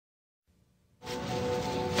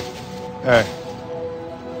Hey.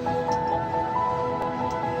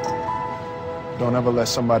 Don't ever let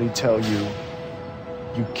somebody tell you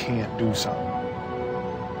you can't do something.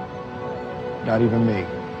 Not even me.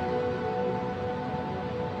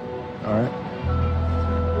 All right?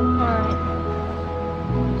 Alright.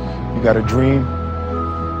 You got a dream,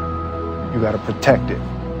 you got to protect it.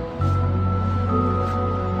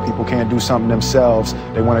 People can't do something themselves.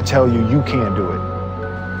 They want to tell you you can't do it.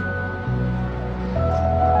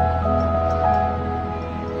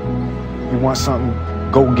 You want something,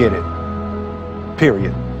 go get it.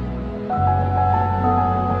 Period.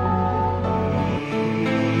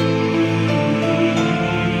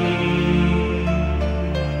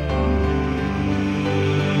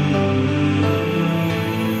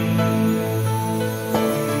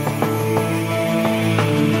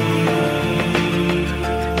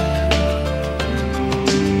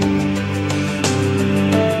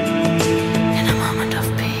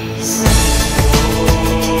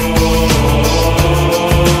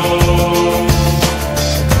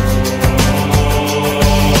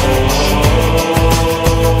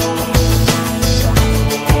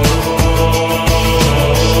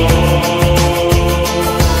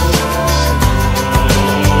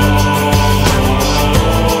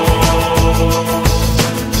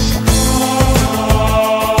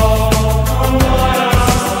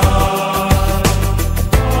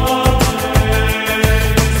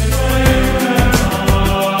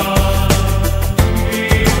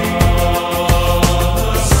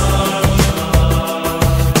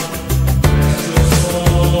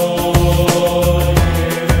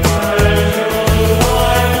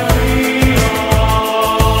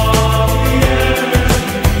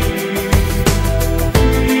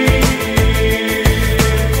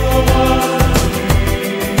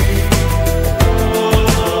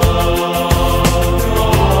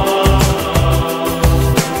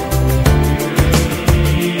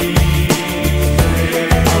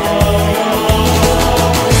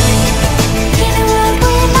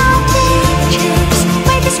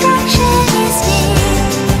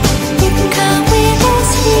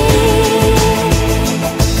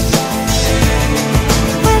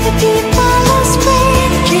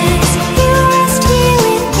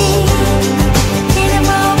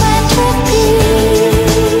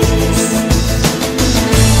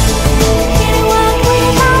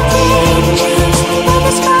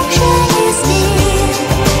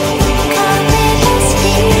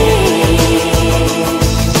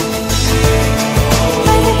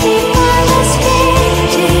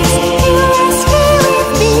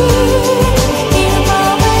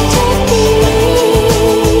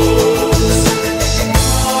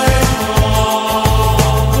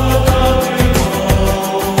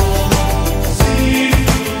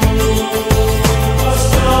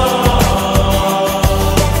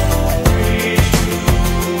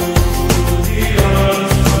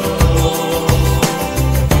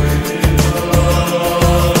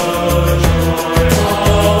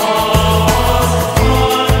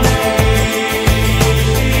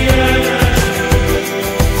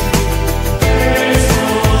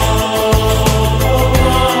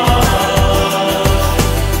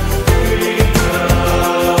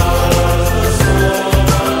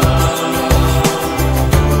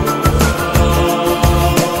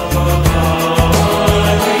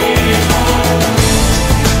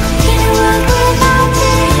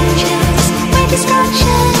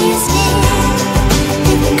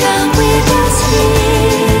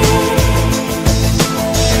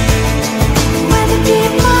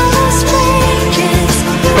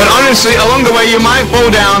 Honestly, along the way you might fall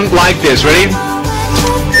down like this. Ready?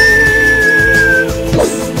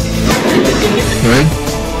 Right?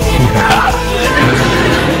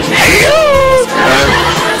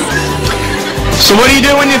 So what do you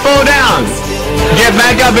do when you fall down? Get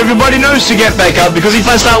back up. Everybody knows to get back up, because if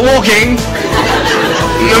I start walking,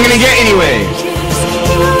 I'm not going to get anywhere.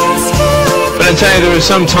 But I tell you, there are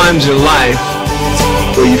some times in life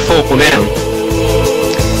where you fall down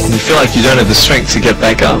and you feel like you don't have the strength to get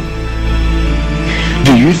back up.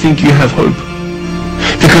 Do you think you have hope?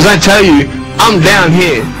 Because I tell you, I'm down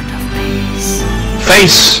here,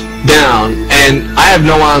 face down, and I have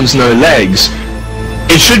no arms, no legs.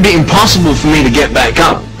 It should be impossible for me to get back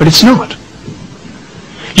up, but it's not.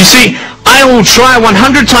 You see, I will try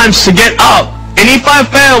 100 times to get up, and if I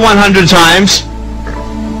fail 100 times,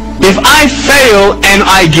 if I fail and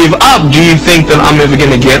I give up, do you think that I'm ever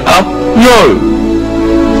going to get up? No.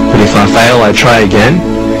 But if I fail, I try again,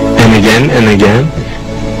 and again, and again.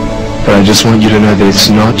 But I just want you to know that it's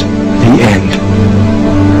not the end.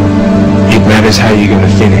 It matters how you're going to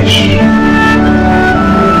finish.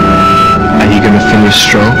 Are you going to finish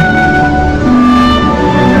strong?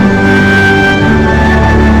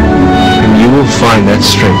 that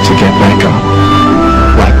strength to get back up.